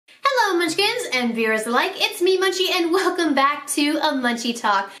Munchkins and viewers alike, it's me Munchie and welcome back to a Munchie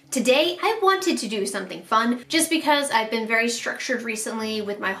Talk. Today I wanted to do something fun just because I've been very structured recently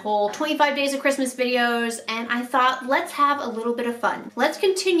with my whole 25 days of Christmas videos, and I thought let's have a little bit of fun. Let's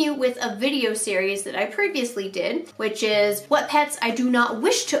continue with a video series that I previously did, which is what pets I do not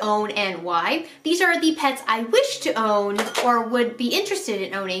wish to own and why. These are the pets I wish to own or would be interested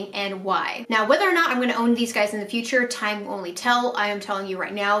in owning and why. Now whether or not I'm going to own these guys in the future, time will only tell. I am telling you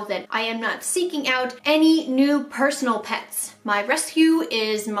right now that I am not seeking out any new personal pets. My rescue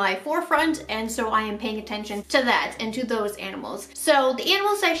is my forefront, and so I am paying attention to that and to those animals. So the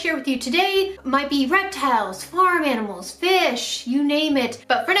animals I share with you today might be reptiles, farm animals, fish, you name it.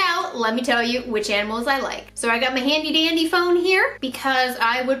 But for now, let me tell you which animals I like. So I got my handy dandy phone here because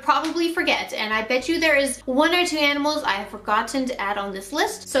I would probably forget, and I bet you there is one or two animals I have forgotten to add on this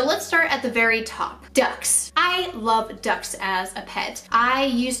list. So let's start at the very top. Ducks. I love ducks as a pet. I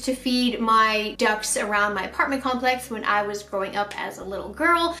used to feed my ducks around my apartment complex when I was growing up as a little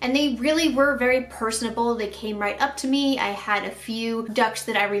girl, and they really were very personable. They came right up to me. I had a few ducks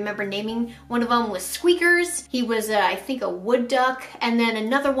that I remember naming. One of them was Squeakers. He was I think a wood duck, and then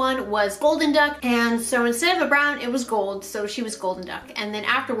another one was Golden Duck, and so instead of a brown it was gold, so she was Golden Duck. And then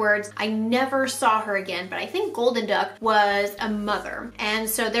afterwards I never saw her again, but I think Golden Duck was a mother, and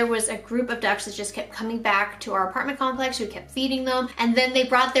so there was a group of ducks that just kept coming back to our apartment complex. We kept feeding them, and then they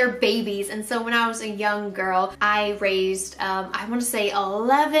brought their babies, and so when I was a young girl I raised I want to say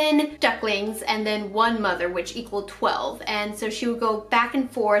 11 ducklings and then one mother, which equaled 12. And so she would go back and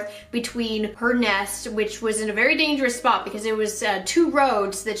forth between her nest, which was in a very dangerous spot because it was two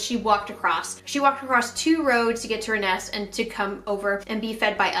roads that she walked across. She walked across two roads to get to her nest and to come over and be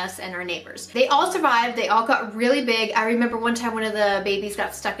fed by us and our neighbors. They all survived. They all got really big. I remember one time one of the babies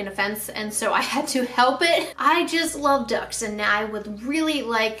got stuck in a fence, and so I had to help it. I just love ducks, and I would really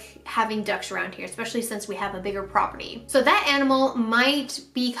like having ducks around here, especially since we have a bigger property. So that animal might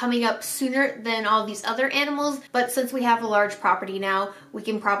be coming up sooner than all these other animals, but since we have a large property now, we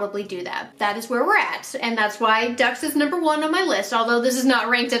can probably do that. That is where we're at, and that's why ducks is number one on my list, although this is not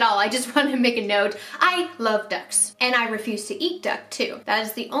ranked at all. I just want to make a note. I love ducks, and I refuse to eat duck too. That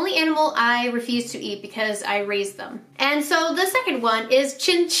is the only animal I refuse to eat because I raised them. And so the second one is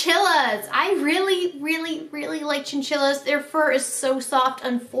chinchillas. I really like chinchillas. Their fur is so soft.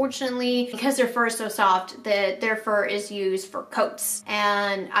 Unfortunately, because their fur is so soft, that their fur is used for coats,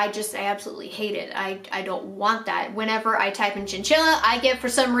 and I absolutely hate it. I don't want that. Whenever I type in chinchilla, I get, for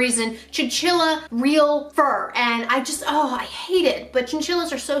some reason, chinchilla real fur, and I hate it. But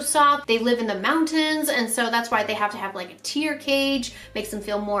chinchillas are so soft. They live in the mountains, and so that's why they have to have like a tier cage, makes them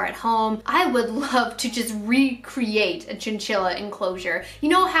feel more at home. I would love to just recreate a chinchilla enclosure. You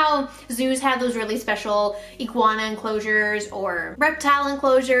know how zoos have those really special iguana enclosures or reptile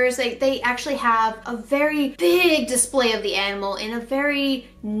enclosures? They actually have a very big display of the animal in a very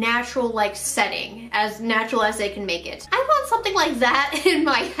natural-like setting, as natural as they can make it. I want something like that in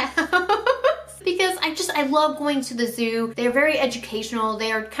my house. Because I love going to the zoo. They're very educational.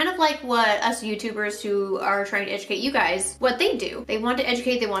 They are kind of like what us YouTubers who are trying to educate you guys, what they do. They want to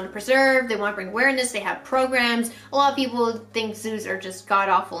educate, they want to preserve, they want to bring awareness, they have programs. A lot of people think zoos are just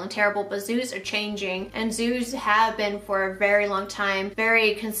god-awful and terrible, but zoos are changing, and zoos have been for a very long time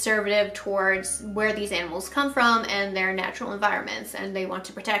very conservative towards where these animals come from and their natural environments, and they want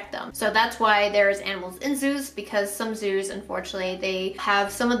to protect them. So that's why there's animals in zoos, because some zoos, unfortunately, they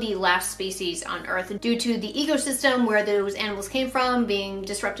have some of the last species on Earth due to the ecosystem where those animals came from being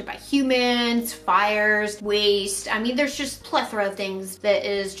disrupted by humans, fires, waste. I mean, there's just a plethora of things that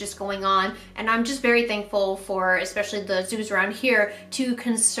is just going on, and I'm just very thankful for especially the zoos around here to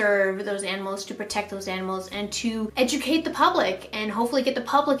conserve those animals, to protect those animals, and to educate the public and hopefully get the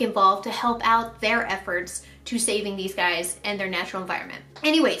public involved to help out their efforts to saving these guys and their natural environment.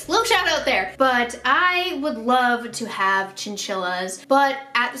 Anyways, little shout out there. But I would love to have chinchillas, but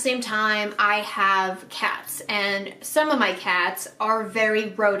at the same time, I have cats, and some of my cats are very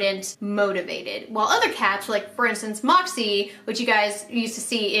rodent motivated, while other cats, like for instance Moxie, which you guys used to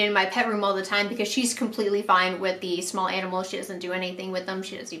see in my pet room all the time because she's completely fine with the small animals. She doesn't do anything with them.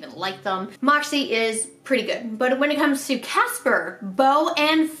 She doesn't even like them. Moxie is pretty good. But when it comes to Casper, Bo,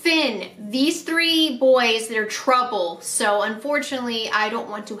 and Finn, these three boys they're trouble. So unfortunately, I don't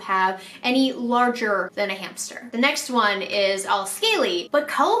want to have any larger than a hamster. The next one is all scaly, but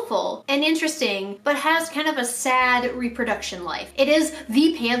colorful and interesting, but has kind of a sad reproduction life. It is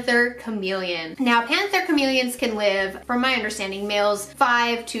the panther chameleon. Now, panther chameleons can live, from my understanding, males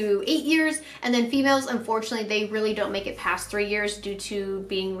 5 to 8 years, and then females, unfortunately, they really don't make it past 3 years due to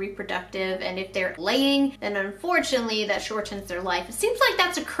being reproductive, and if they're laying, then unfortunately that shortens their life. It seems like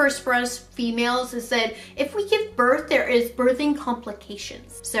that's a curse for us females, is that if we give birth, there is birthing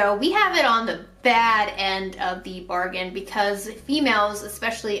complications. So we have it on the bad end of the bargain because females,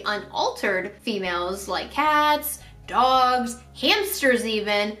 especially unaltered females like cats, dogs, hamsters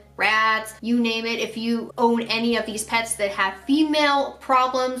even, rats, you name it, if you own any of these pets that have female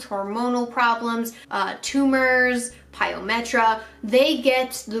problems, hormonal problems, tumors, pyometra, they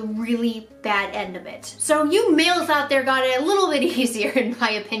get the really bad end of it. So you males out there got it a little bit easier in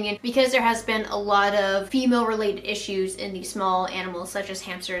my opinion because there has been a lot of female related issues in these small animals such as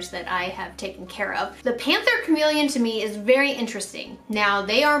hamsters that I have taken care of. The panther chameleon to me is very interesting. Now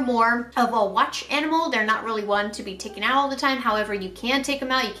they are more of a watch animal. They're not really one to be taken out all the time. However, you can take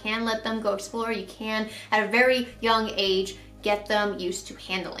them out, you can let them go explore, you can at a very young age get them used to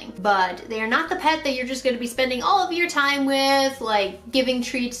handling. But they are not the pet that you're just going to be spending all of your time with, like giving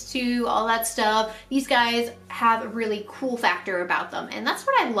treats to, all that stuff. These guys have a really cool factor about them, and that's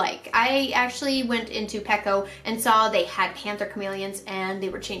what I like. I actually went into Petco and saw they had panther chameleons and they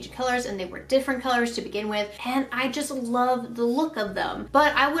were changing colors and they were different colors to begin with, and I just love the look of them.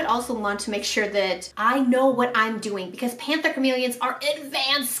 But I would also want to make sure that I know what I'm doing because panther chameleons are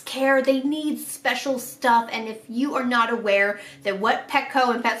advanced care. They need special stuff, and if you are not aware that what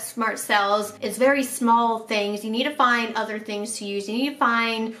Petco and PetSmart sells is very small things, you need to find other things to use. You need to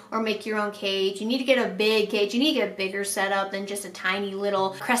find or make your own cage. You need to get a big cage. You need to get a bigger setup than just a tiny little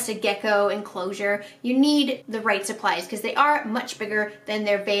crested gecko enclosure. You need the right supplies because they are much bigger than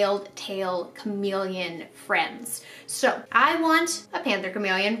their veiled tail chameleon friends. So I want a panther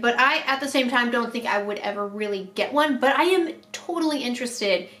chameleon, but I at the same time don't think I would ever really get one, but I am totally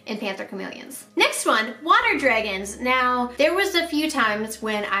interested in panther chameleons. Next one, water dragons. Now, there was a few times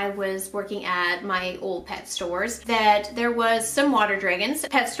when I was working at my old pet stores that there was some water dragons.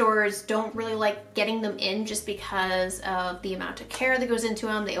 Pet stores don't really like getting them in just because of the amount of care that goes into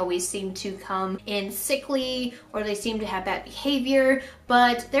them. They always seem to come in sickly or they seem to have bad behavior.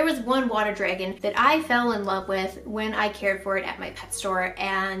 But there was one water dragon that I fell in love with when I cared for it at my pet store,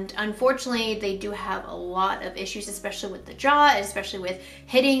 and unfortunately they do have a lot of issues, especially with the jaw, especially with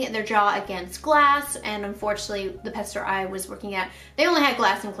hitting their jaw against glass, and unfortunately the pet store I was working at, they only had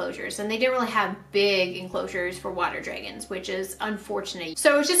glass enclosures and they didn't really have big enclosures for water dragons, which is unfortunate.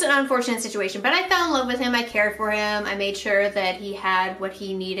 So it's just an unfortunate situation, but I fell in love with him, I cared for him, I made sure that he had what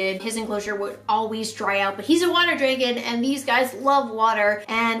he needed. His enclosure would always dry out, but he's a water dragon and these guys love water.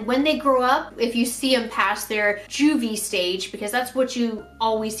 And when they grow up, if you see them past their juvie stage, because that's what you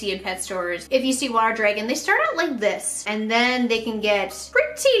always see in pet stores, if you see water dragon, they start out like this and then they can get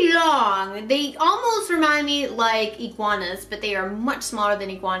pretty long. They almost remind me like iguanas, but they are much smaller than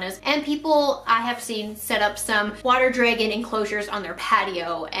iguanas. And people I have seen set up some water dragon enclosures on their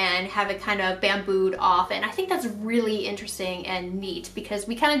patio and have it kind of bambooed off, and I think that's really interesting and neat because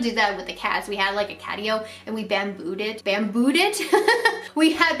we kind of did that with the cats. We had like a catio and we bambooed it.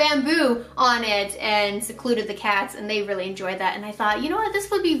 We had bamboo on it and secluded the cats, and they really enjoyed that. And I thought, you know what, this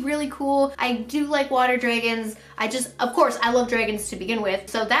would be really cool. I do like water dragons. Of course, I love dragons to begin with,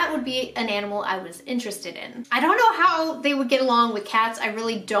 so that would be an animal I was interested in. I don't know how they would get along with cats. I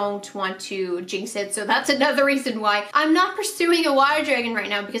really don't want to jinx it, so that's another reason why I'm not pursuing a water dragon right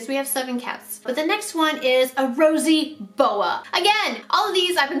now because we have 7 cats. But the next one is a rosy boa. Again, all of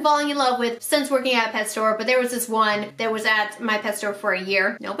these I've been falling in love with since working at a pet store, but there was this one that was at my pet store for a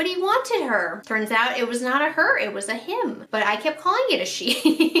year. Nobody wanted her. Turns out it was not a her, it was a him. But I kept calling it a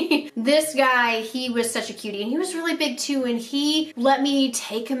she. This guy, he was such a cutie, and he was really big too, and he let me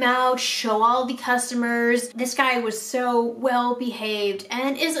take him out, show all the customers. This guy was so well behaved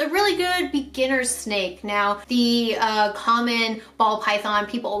and is a really good beginner snake. Now, the common ball python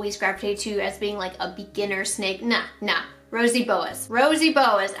people always gravitate to as being like a beginner snake. Nah. Rosy boas. Rosy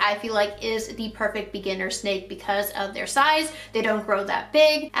boas, I feel like, is the perfect beginner snake because of their size. They don't grow that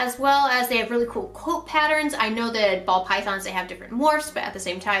big, as well as they have really cool coat patterns. I know that ball pythons, they have different morphs, but at the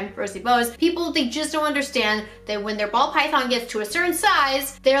same time, rosy boas, people, they just don't understand that when their ball python gets to a certain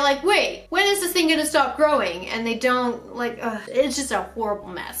size, they're like, wait, when is this thing gonna stop growing? And they don't, like, it's just a horrible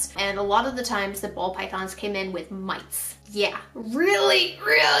mess. And a lot of the times, the ball pythons came in with mites. Yeah, really,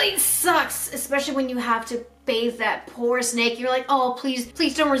 really sucks, especially when you have to bathe that poor snake. You're like, oh, please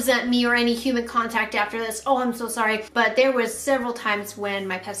don't resent me or any human contact after this. Oh, I'm so sorry. But there was several times when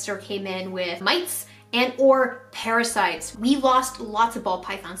my pet store came in with mites and or parasites. We lost lots of ball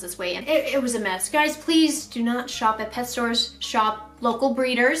pythons this way, and it was a mess. Guys, please do not shop at pet stores. Shop local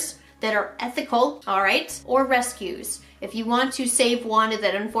breeders that are ethical, all right, or rescues. If you want to save one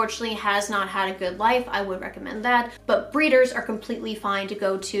that unfortunately has not had a good life, I would recommend that. But breeders are completely fine to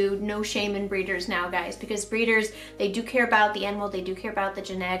go to. No shame in breeders now, guys, because breeders, they do care about the animal, they do care about the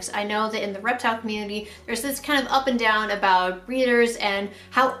genetics. I know that in the reptile community, there's this kind of up and down about breeders and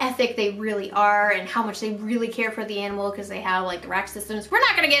how ethic they really are and how much they really care for the animal because they have like the rack systems. We're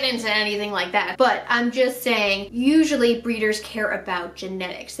not gonna get into anything like that, but I'm just saying, usually breeders care about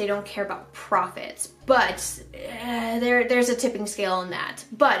genetics. They don't care about profits. But there's a tipping scale on that.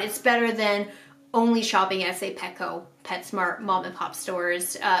 But it's better than only shopping at, say, Petco, PetSmart, mom and pop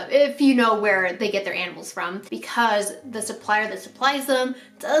stores, if you know where they get their animals from, because the supplier that supplies them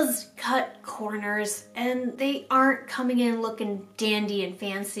does cut corners and they aren't coming in looking dandy and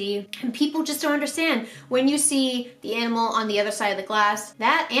fancy. And people just don't understand. When you see the animal on the other side of the glass,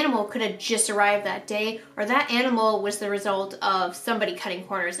 that animal could have just arrived that day, or that animal was the result of somebody cutting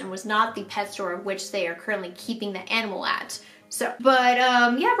corners and was not the pet store of which they are currently keeping the animal at. So, but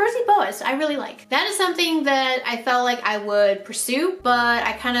yeah, rosy boas, I really like. That is something that I felt like I would pursue, but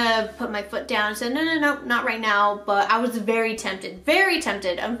I kind of put my foot down and said, no, not right now. But I was very tempted, very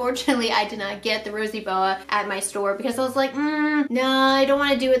tempted. Unfortunately, I did not get the rosy boa at my store because I was like, no, I don't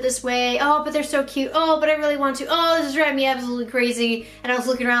want to do it this way. Oh, but they're so cute. Oh, but I really want to. Oh, this is driving me absolutely crazy. And I was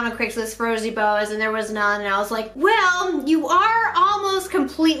looking around on Craigslist for rosy boas and there was none. And I was like, well, you are almost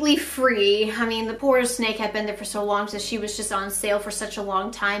completely free. I mean, the poor snake had been there for so long, so she was just on sale for such a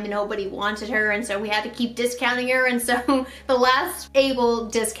long time and nobody wanted her, and so we had to keep discounting her. And so the last able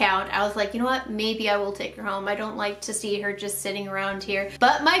discount, I was like, you know what, maybe I will take her home. I don't like to see her just sitting around here.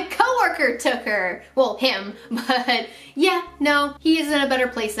 But my coworker took her. Well, him. But yeah, no, he is in a better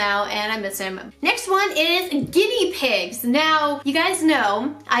place now and I miss him. Next one is guinea pigs. Now, you guys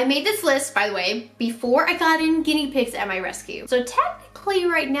know I made this list, by the way, before I got in guinea pigs at my rescue. So technically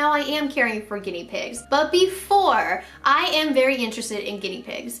right now I am caring for guinea pigs, but before, I am very interested in guinea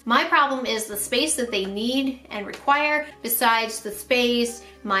pigs. My problem is the space that they need and require. Besides the space,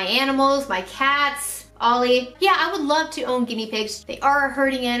 my animals, my cats, Ollie. Yeah, I would love to own guinea pigs. They are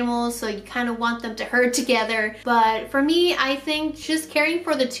herding animals, so you kind of want them to herd together. But for me, I think just caring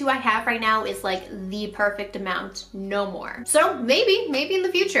for the two I have right now is like the perfect amount, no more. So maybe in the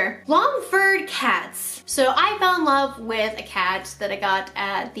future. Long-furred cats. So I fell in love with a cat that I got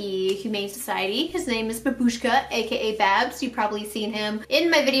at the Humane Society. His name is Babushka, aka Babs. You've probably seen him in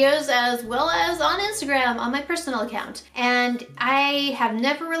my videos as well as on Instagram on my personal account. And I have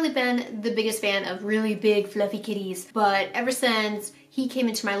never really been the biggest fan of really big fluffy kitties, but ever since he came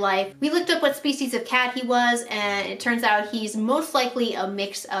into my life, we looked up what species of cat he was, and it turns out he's most likely a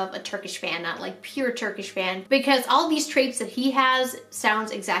mix of a Turkish fan, not like pure Turkish fan, because all these traits that he has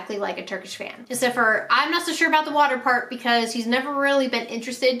sounds exactly like a Turkish fan. Except for, I'm not so sure about the water part because he's never really been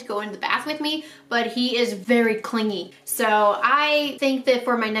interested to go into the bath with me, but he is very clingy. So I think that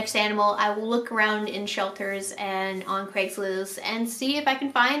for my next animal, I will look around in shelters and on Craigslist and see if I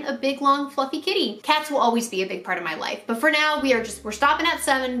can find a big, long, fluffy kitty. Cats will always be a big part of my life, but for now, we're stopping at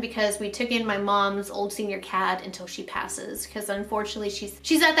 7 because we took in my mom's old senior cat until she passes, because unfortunately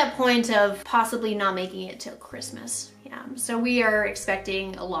she's at that point of possibly not making it till Christmas. Yeah, so we are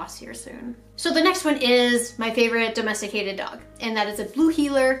expecting a loss here soon. So the next one is my favorite domesticated dog, and that is a blue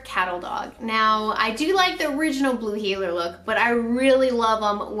heeler cattle dog. Now, I do like the original blue heeler look, but I really love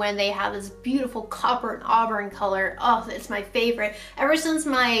them when they have this beautiful copper and auburn color. Oh, it's my favorite. Ever since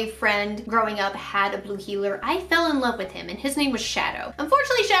my friend growing up had a blue heeler, I fell in love with him, and his name was Shadow.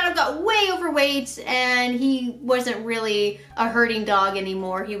 Unfortunately, Shadow got way overweight, and he wasn't really a herding dog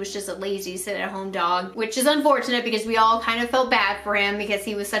anymore. He was just a lazy sit-at-home dog, which is unfortunate because we all kind of felt bad for him because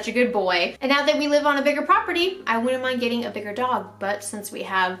he was such a good boy. And now that we live on a bigger property, I wouldn't mind getting a bigger dog, but since we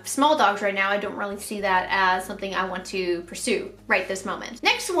have small dogs right now, I don't really see that as something I want to pursue right this moment.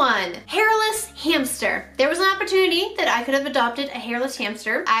 Next one, hairless hamster. There was an opportunity that I could have adopted a hairless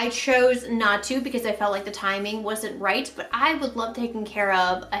hamster. I chose not to because I felt like the timing wasn't right, but I would love taking care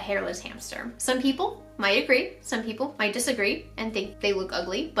of a hairless hamster. Some people might agree, some people might disagree and think they look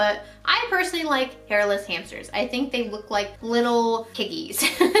ugly, but I personally like hairless hamsters. I think they look like little piggies.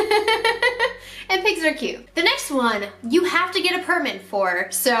 And pigs are cute. The next one, you have to get a permit for.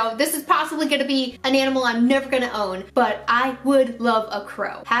 So this is possibly gonna be an animal I'm never gonna own, but I would love a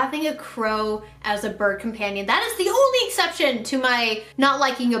crow. Having a crow as a bird companion, that is the only exception to my not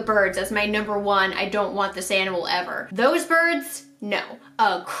liking of birds as my number one, I don't want this animal ever. Those birds, no.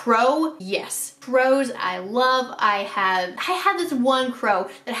 A crow, yes. Crows I love. I had this one crow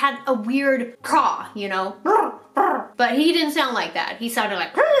that had a weird caw, you know? But he didn't sound like that. He sounded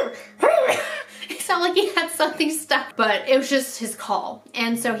like it sounded like he had something stuck, but it was just his call.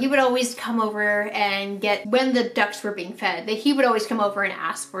 And so he would always come over and when the ducks were being fed, he would always come over and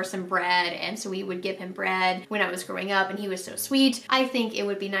ask for some bread, and so we would give him bread when I was growing up, and he was so sweet. I think it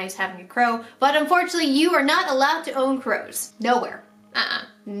would be nice having a crow, but unfortunately you are not allowed to own crows. Nowhere.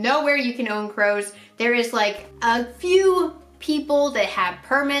 Nowhere you can own crows. There is like a few people that have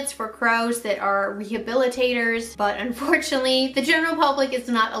permits for crows that are rehabilitators, but unfortunately the general public is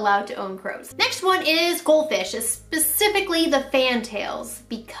not allowed to own crows. Next one is goldfish, specifically the fantails,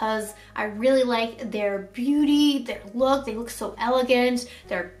 because I really like their beauty, their look. They look so elegant.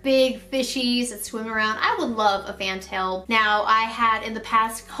 They're big fishies that swim around. I would love a fantail. Now, I had in the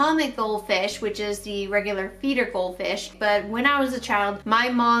past comic goldfish, which is the regular feeder goldfish, but when I was a child, my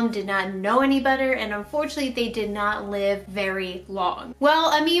mom did not know any better, and unfortunately they did not live very long. Well,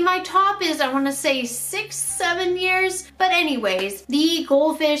 I mean, my top is, I want to say 6-7 years, but anyways, the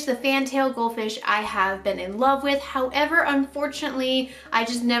goldfish, the fantail goldfish, I have been in love with. However, unfortunately, I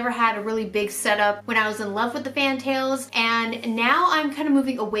just never had a really big setup when I was in love with the fantails, and now I'm kind of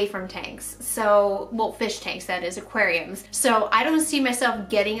moving away from tanks. So, well, fish tanks, that is, aquariums. So I don't see myself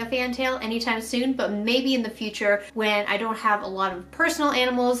getting a fantail anytime soon, but maybe in the future when I don't have a lot of personal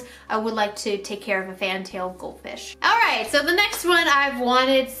animals, I would like to take care of a fantail goldfish. All right, so the next one I've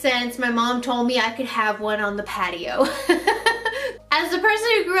wanted since my mom told me I could have one on the patio. As a person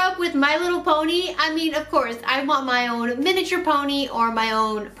who grew up with My Little Pony, I mean, of course, I want my own miniature pony or my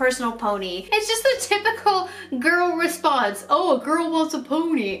own personal pony. It's just a typical girl response. Oh, a girl wants a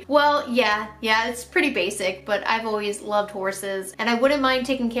pony. Well, yeah, it's pretty basic, but I've always loved horses, and I wouldn't mind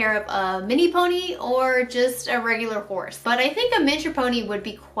taking care of a mini pony or just a regular horse. But I think a miniature pony would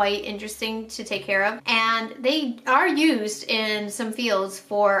be quite interesting to take care of, and they are used in some fields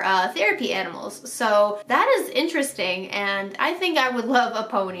for therapy animals. So that is interesting, and I think I would love a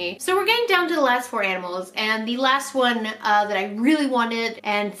pony. So we're getting down to the last 4 animals, and the last one that I really wanted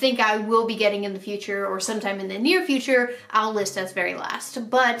and think I will be getting in the future or sometime in the near future, I'll list as very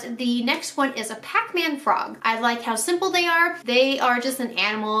last. But the next one is a Pac-Man frog. I like how simple they are. They are just an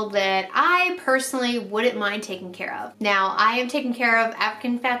animal that I personally wouldn't mind taking care of. Now, I am taking care of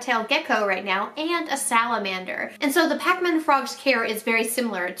African fat-tailed gecko right now and a salamander. And so the Pac-Man frog's care is very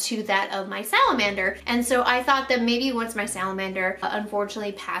similar to that of my salamander. And so I thought that maybe once my salamander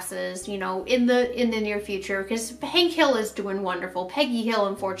unfortunately passes, you know, in the near future, because Hank Hill is doing wonderful. Peggy Hill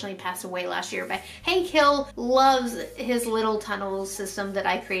unfortunately passed away last year, but Hank Hill loves his little tunnel system that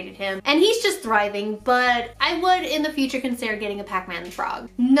I created him, and he's just thriving. But I would in the future consider getting a Pac-Man frog.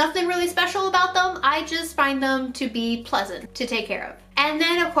 Nothing really special about them, I just find them to be pleasant to take care of. And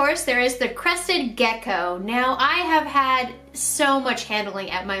then of course there is the crested gecko. Now I have had so much handling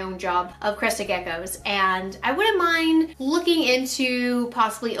at my own job of crested geckos, and I wouldn't mind looking into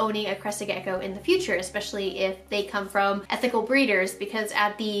possibly owning a crested gecko in the future, especially if they come from ethical breeders, because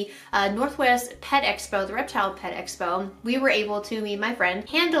at the Northwest Pet Expo, the Reptile Pet Expo, we were able to, me and my friend,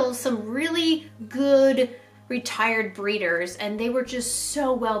 handle some really good retired breeders, and they were just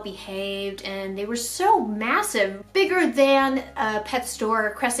so well behaved, and they were so massive, bigger than a pet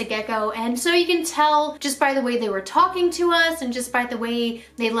store crested gecko. And so you can tell just by the way they were talking to us and just by the way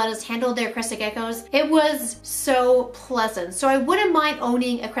they let us handle their crested geckos, it was so pleasant. So I wouldn't mind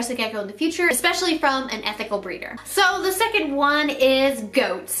owning a crested gecko in the future, especially from an ethical breeder. So the second one is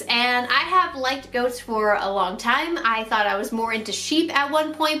goats, and I have liked goats for a long time. I thought I was more into sheep at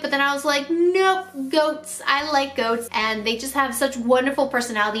one point, but then I was like, nope, goats. I like goats, and they just have such wonderful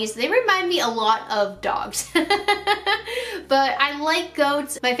personalities. They remind me a lot of dogs. But I like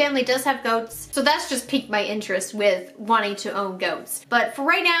goats. My family does have goats, so that's just piqued my interest with wanting to own goats. But for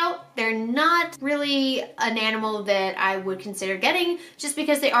right now, they're not really an animal that I would consider getting, just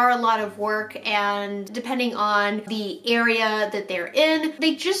because they are a lot of work, and depending on the area that they're in,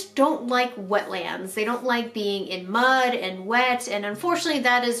 they just don't like wetlands. They don't like being in mud and wet, and unfortunately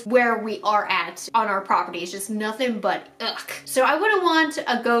that is where we are at on our property. body is just nothing but ugh. So I wouldn't want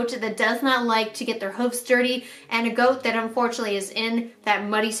a goat that does not like to get their hoofs dirty, and a goat that unfortunately is in that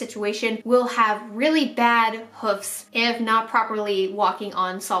muddy situation will have really bad hoofs if not properly walking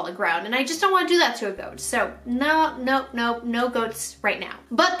on solid ground. And I just don't want to do that to a goat. So no goats right now.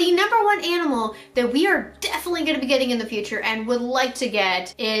 But the number one animal that we are definitely going to be getting in the future and would like to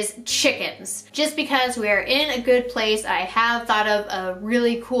get is chickens. Just because we are in a good place. I have thought of a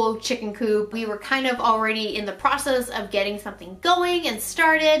really cool chicken coop. We were kind of already in the process of getting something going and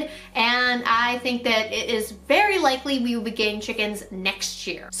started, and I think that it is very likely we will be getting chickens next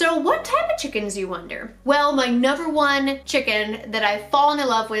year. So what type of chickens, you wonder? Well, my number one chicken that I've fallen in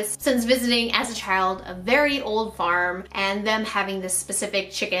love with since visiting as a child a very old farm, and them having this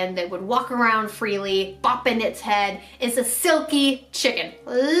specific chicken that would walk around freely, bopping its head, is a silky chicken.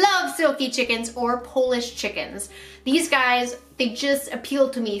 Love silky chickens or Polish chickens. These guys, they just appeal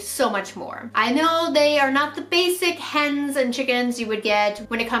to me so much more. I know they are not the basic hens and chickens you would get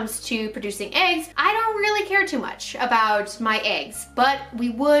when it comes to producing eggs. I don't really care too much about my eggs, but we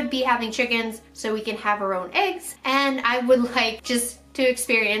would be having chickens so we can have our own eggs, and I would like just to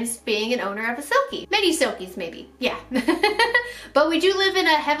experience being an owner of a silkie. Many silkies maybe, yeah. But we do live in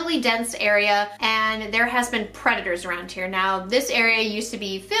a heavily dense area, and there has been predators around here. Now, this area used to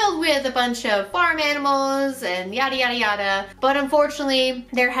be filled with a bunch of farm animals and yada yada yada, but unfortunately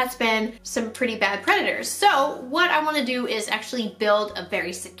there has been some pretty bad predators. So what I want to do is actually build a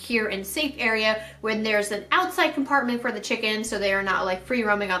very secure and safe area where there's an outside compartment for the chickens, so they are not like free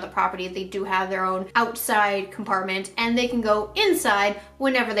roaming on the property. They do have their own outside compartment, and they can go inside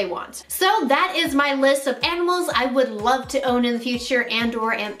whenever they want. So that is my list of animals I would love to own in the future and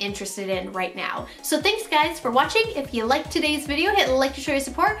or am interested in right now. So thanks guys for watching. If you liked today's video, hit like to show your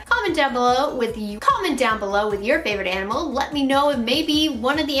support. Comment down below with your favorite animal. Let me know if maybe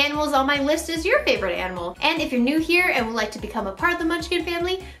one of the animals on my list is your favorite animal. And if you're new here and would like to become a part of the Munchkin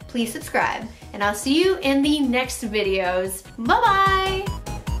family, please subscribe. And I'll see you in the next videos. Bye bye!